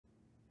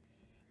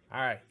All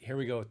right, here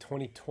we go.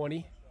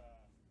 2020,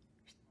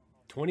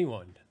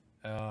 21.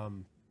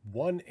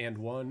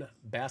 1-1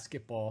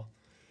 basketball.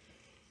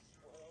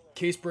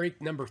 Case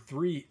break number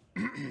 3.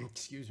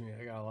 Excuse me,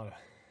 I got a lot of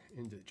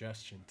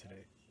indigestion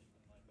today.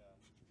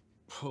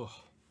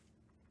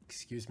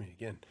 Excuse me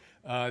again.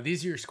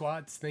 These are your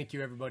squads. Thank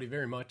you, everybody,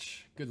 very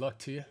much. Good luck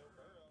to you.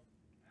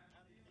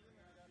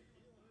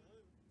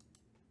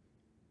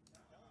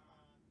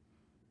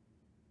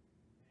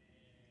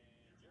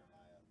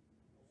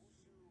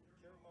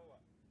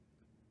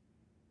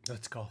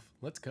 Let's golf.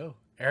 Let's go.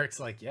 Eric's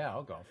like, yeah,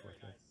 I'll golf with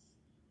you.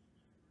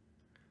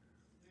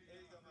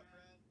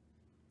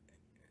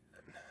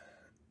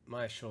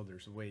 My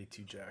shoulder's way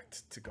too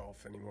jacked to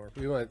golf anymore.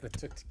 I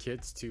took the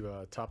kids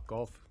to Top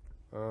Golf,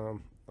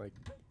 like,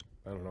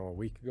 I don't know, a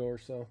week ago or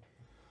so.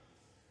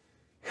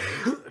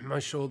 My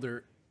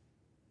shoulder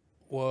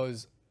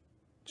was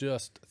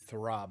just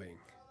throbbing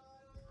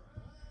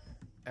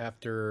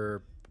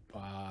after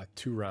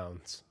 2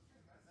 rounds.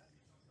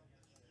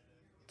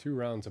 2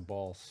 rounds of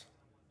balls.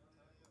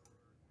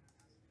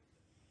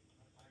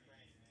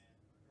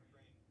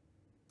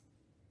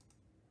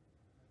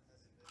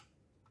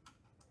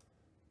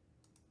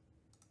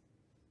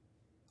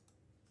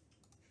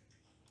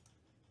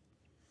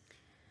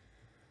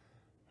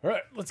 All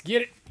right, let's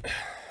get it.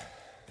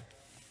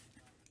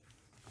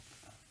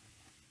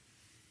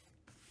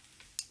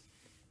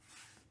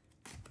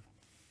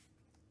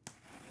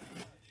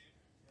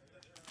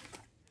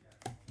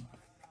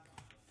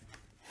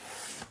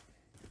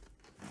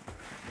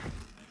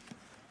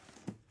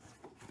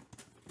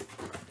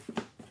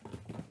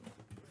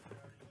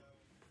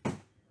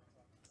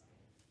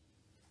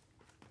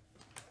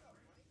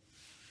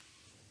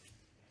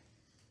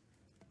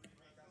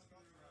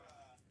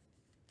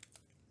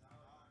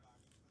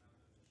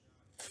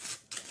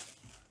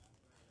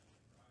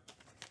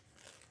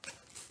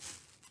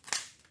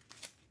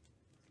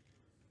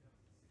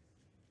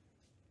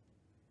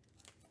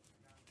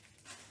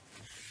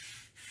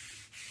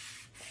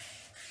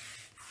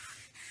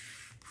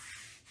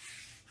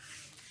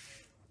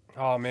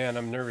 Oh, man,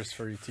 I'm nervous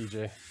for you,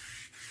 TJ.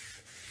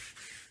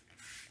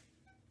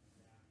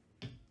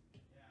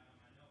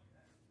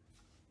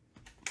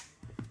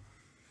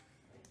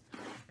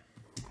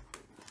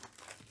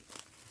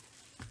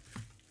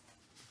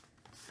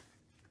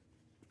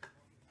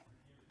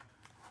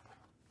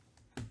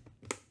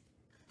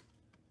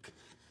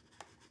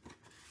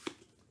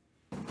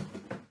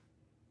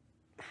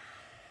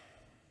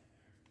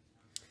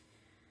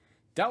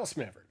 Dallas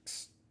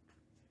Mavericks.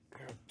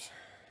 Oops.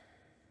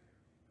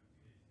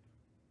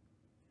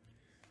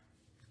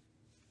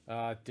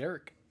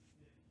 Derek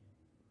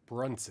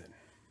Brunson.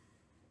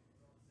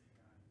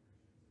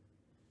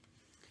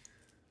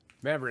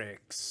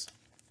 Mavericks.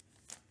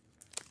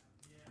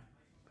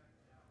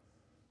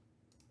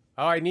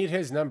 Oh, I need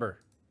his number.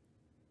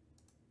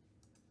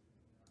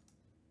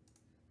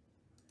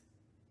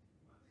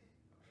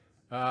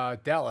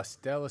 Dallas.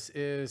 Dallas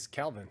is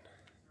Calvin.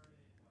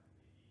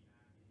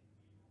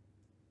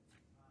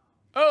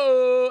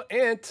 Oh,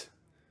 Ant.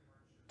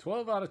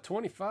 12 out of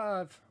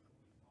 25.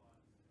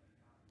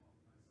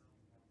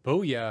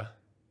 Booyah.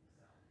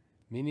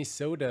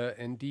 Minnesota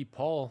and D.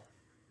 Paul.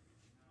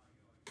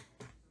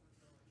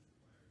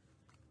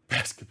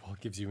 Basketball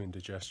gives you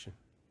indigestion.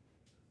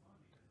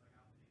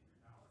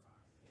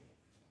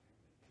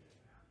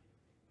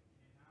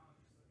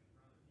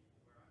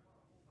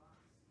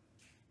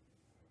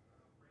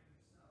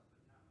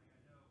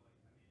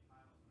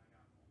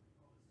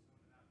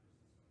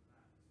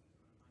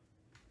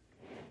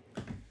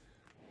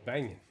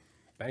 Banging.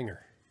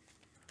 Banger.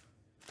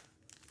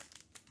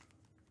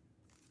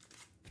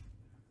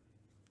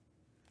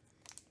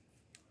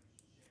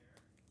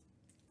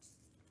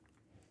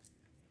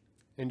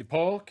 And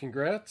Paul,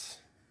 congrats.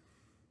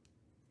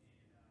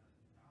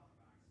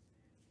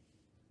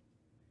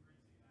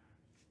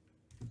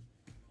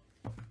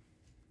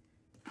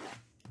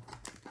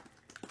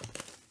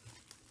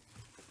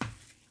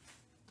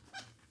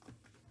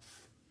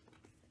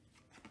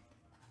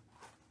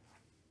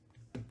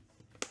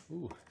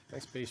 Ooh,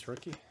 nice base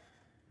rookie.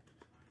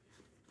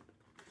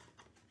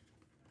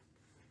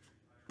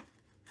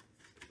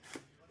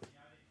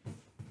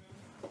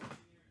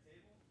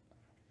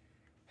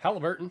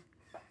 Halliburton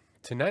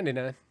to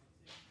 99.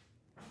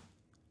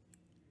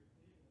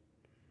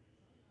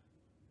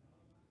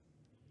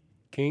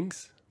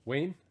 Kings,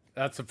 Wayne.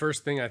 That's the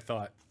first thing I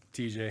thought,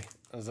 TJ.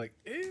 I was like,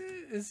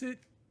 is it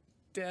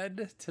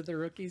dead to the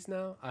rookies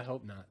now? I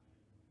hope not.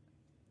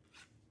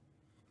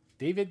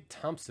 David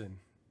Thompson,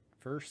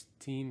 first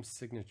team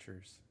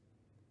signatures.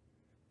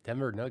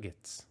 Denver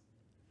Nuggets.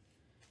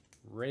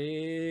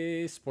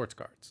 Ray Sports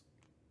Cards.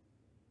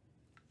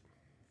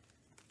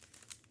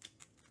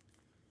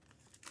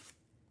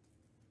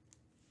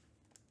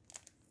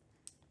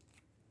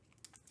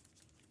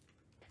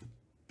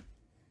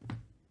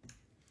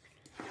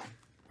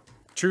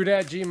 True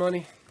dat, G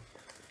Money.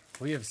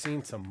 We have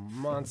seen some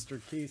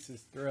monster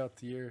cases throughout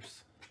the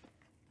years.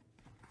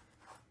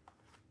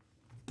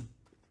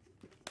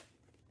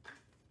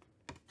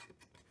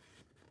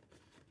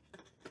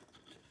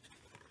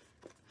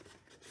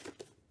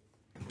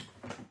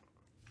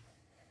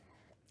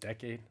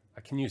 Decade.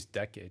 I can use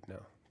decade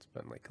now. It's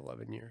been like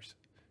 11 years.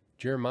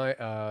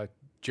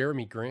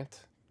 Jeremy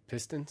Grant,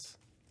 Pistons.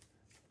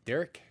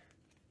 Derek.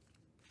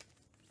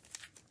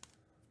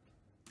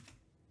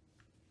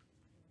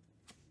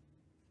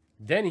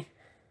 Denny.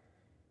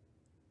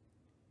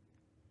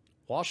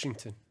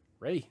 Washington.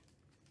 Ray.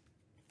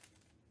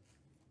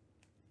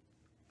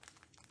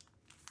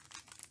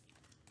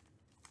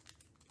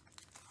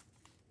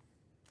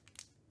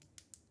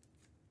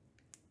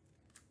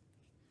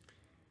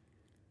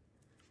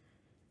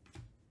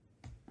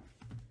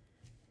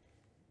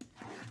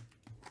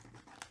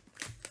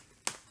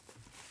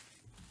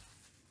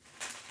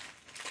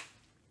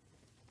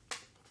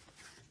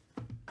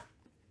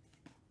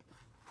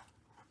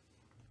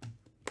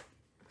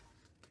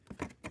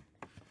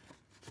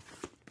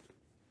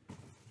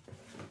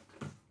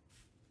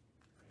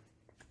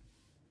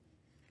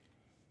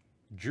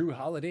 Drew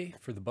Holiday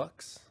for the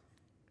Bucks.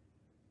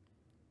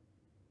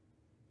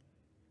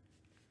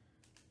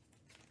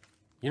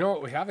 You know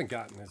what we haven't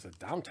gotten is a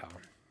downtown.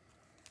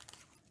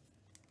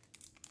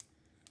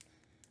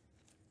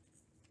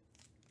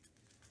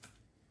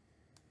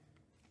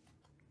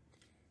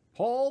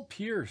 Paul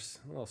Pierce.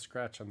 A little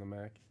scratch on the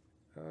mag.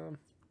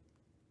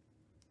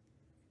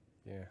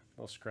 Yeah, a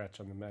little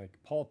scratch on the mag.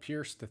 Paul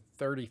Pierce to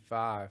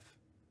 35.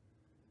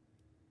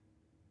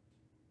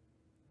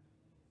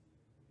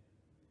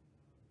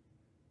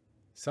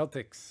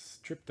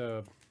 Celtics, trip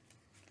dub.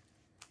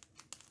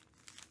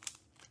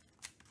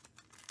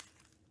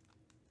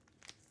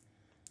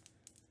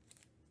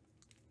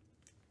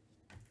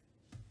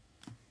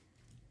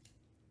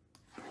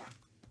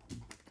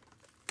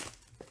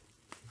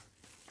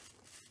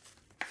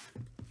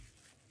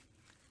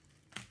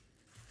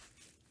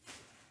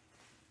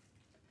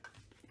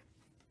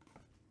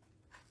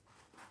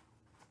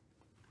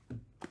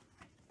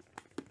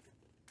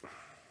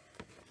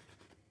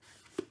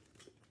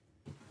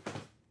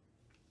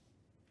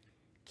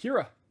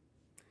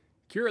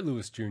 Kira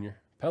Lewis Jr.,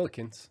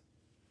 Pelicans.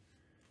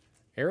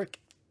 Eric.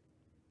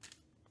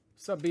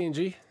 What's up,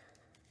 B&G?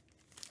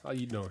 How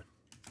you doing?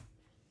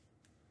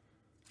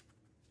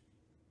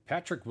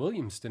 Patrick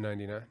Williams to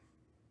 99.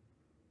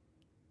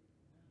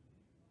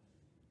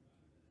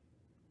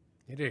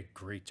 They did a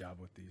great job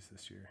with these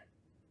this year.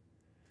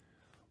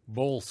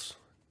 Bulls.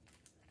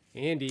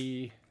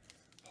 Andy.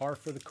 Par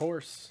for the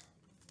course.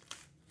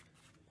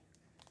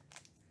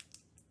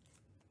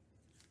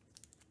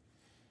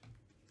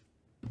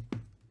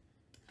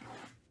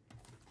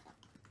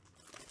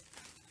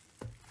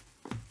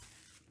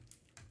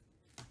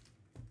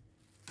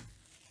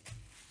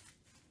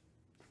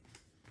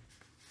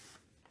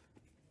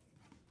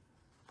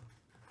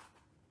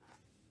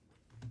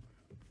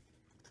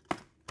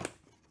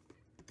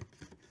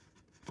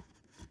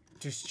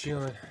 Just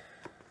chilling.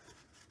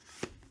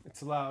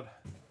 It's loud.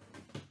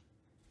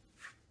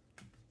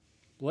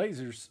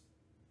 Blazers.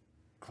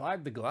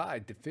 Clyde the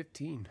Glide to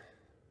 15.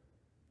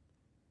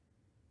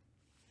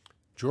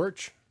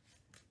 George.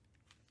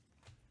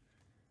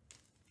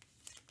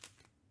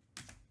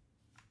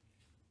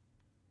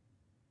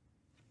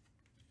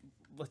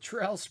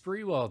 Latrell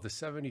Sprewell to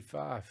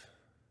 75.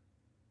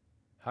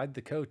 Hide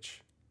the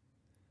coach.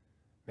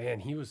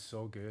 Man, he was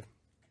so good.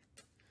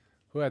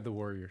 Who had the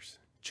Warriors?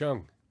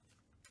 Chung.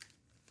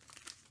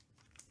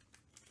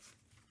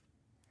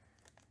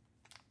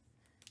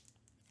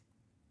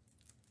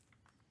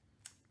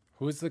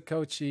 Who was the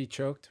coach he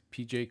choked?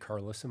 PJ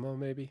Carlissimo,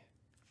 maybe?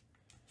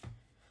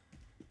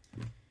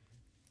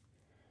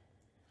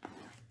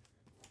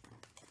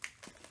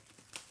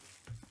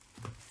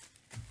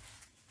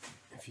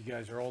 If you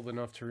guys are old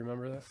enough to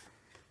remember that.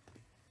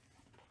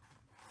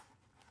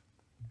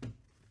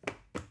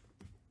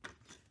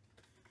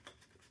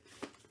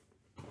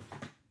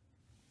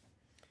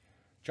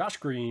 Josh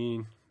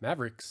Green,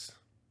 Mavericks.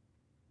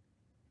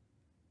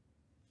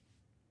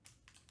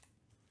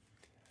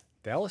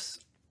 Dallas.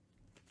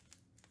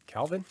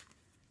 Calvin.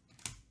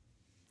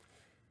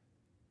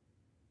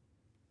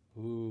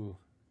 Ooh,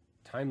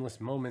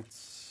 Timeless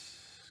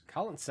Moments.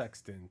 Colin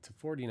Sexton to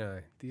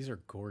 49. These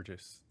are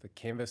gorgeous. The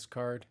canvas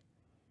card.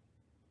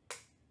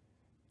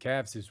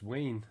 Cavs is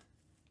Wayne.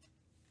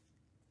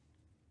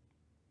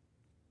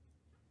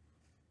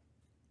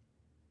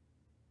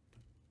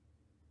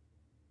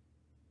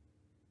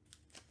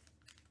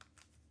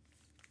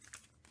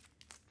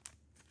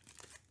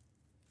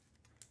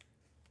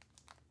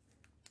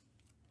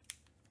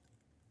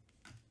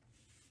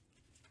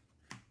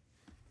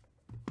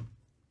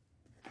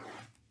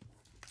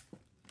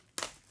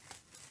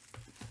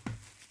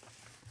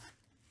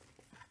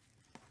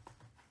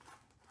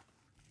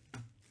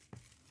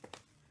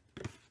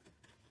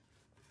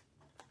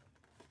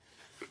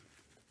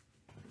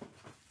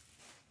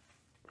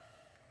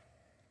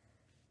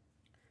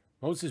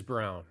 Moses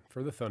Brown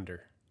for the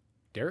Thunder.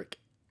 Derek.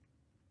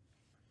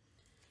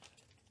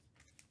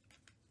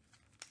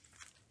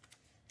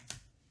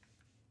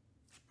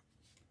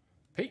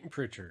 Peyton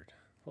Pritchard.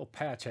 Little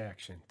patch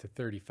action to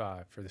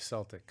 35 for the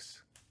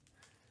Celtics.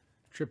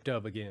 Trip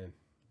dub again.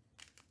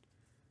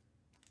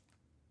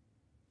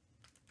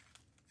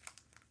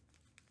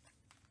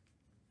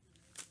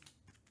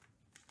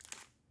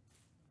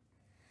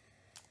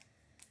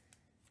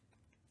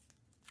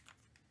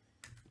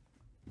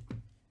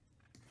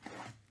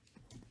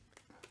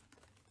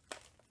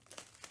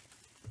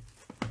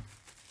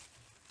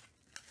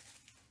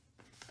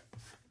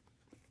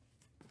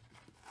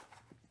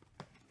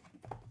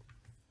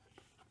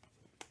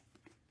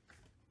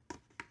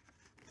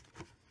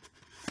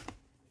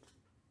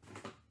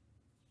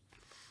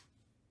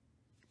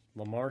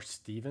 Lamar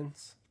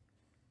Stevens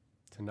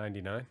to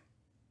 99.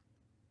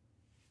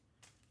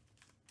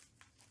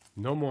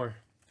 No more.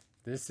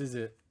 This is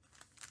it.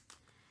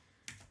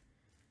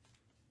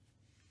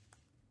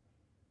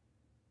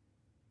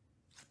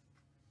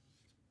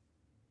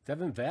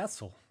 Devin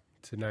Vassell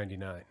to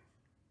 99.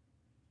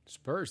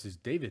 Spurs is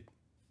David.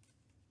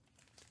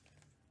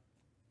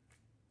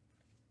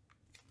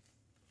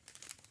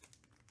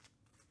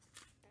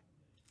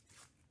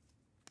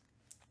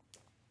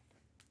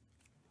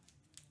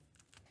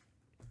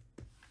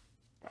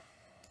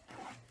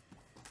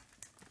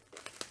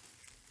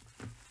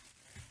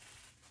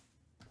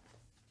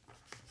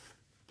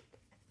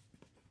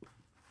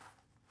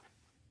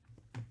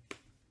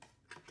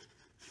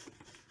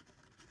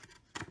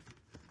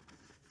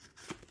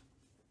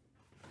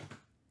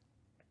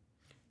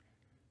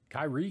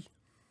 Kyrie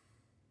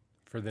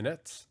for the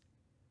Nets.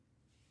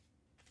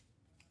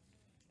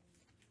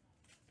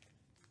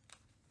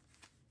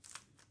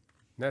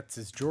 Nets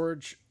is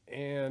George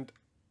and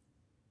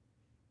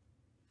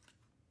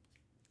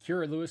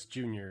Kira Lewis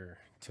Jr.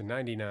 to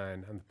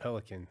 99 on the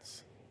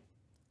Pelicans.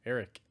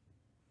 Eric.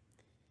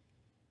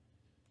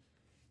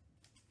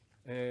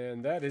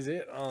 And that is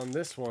it on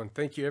this one.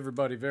 Thank you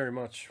everybody very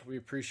much. We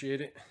appreciate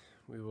it.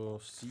 We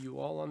will see you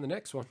all on the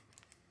next one.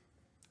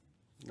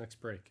 Next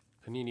break.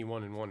 Panini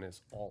 1-in-1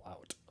 is all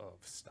out of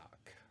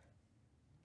stock.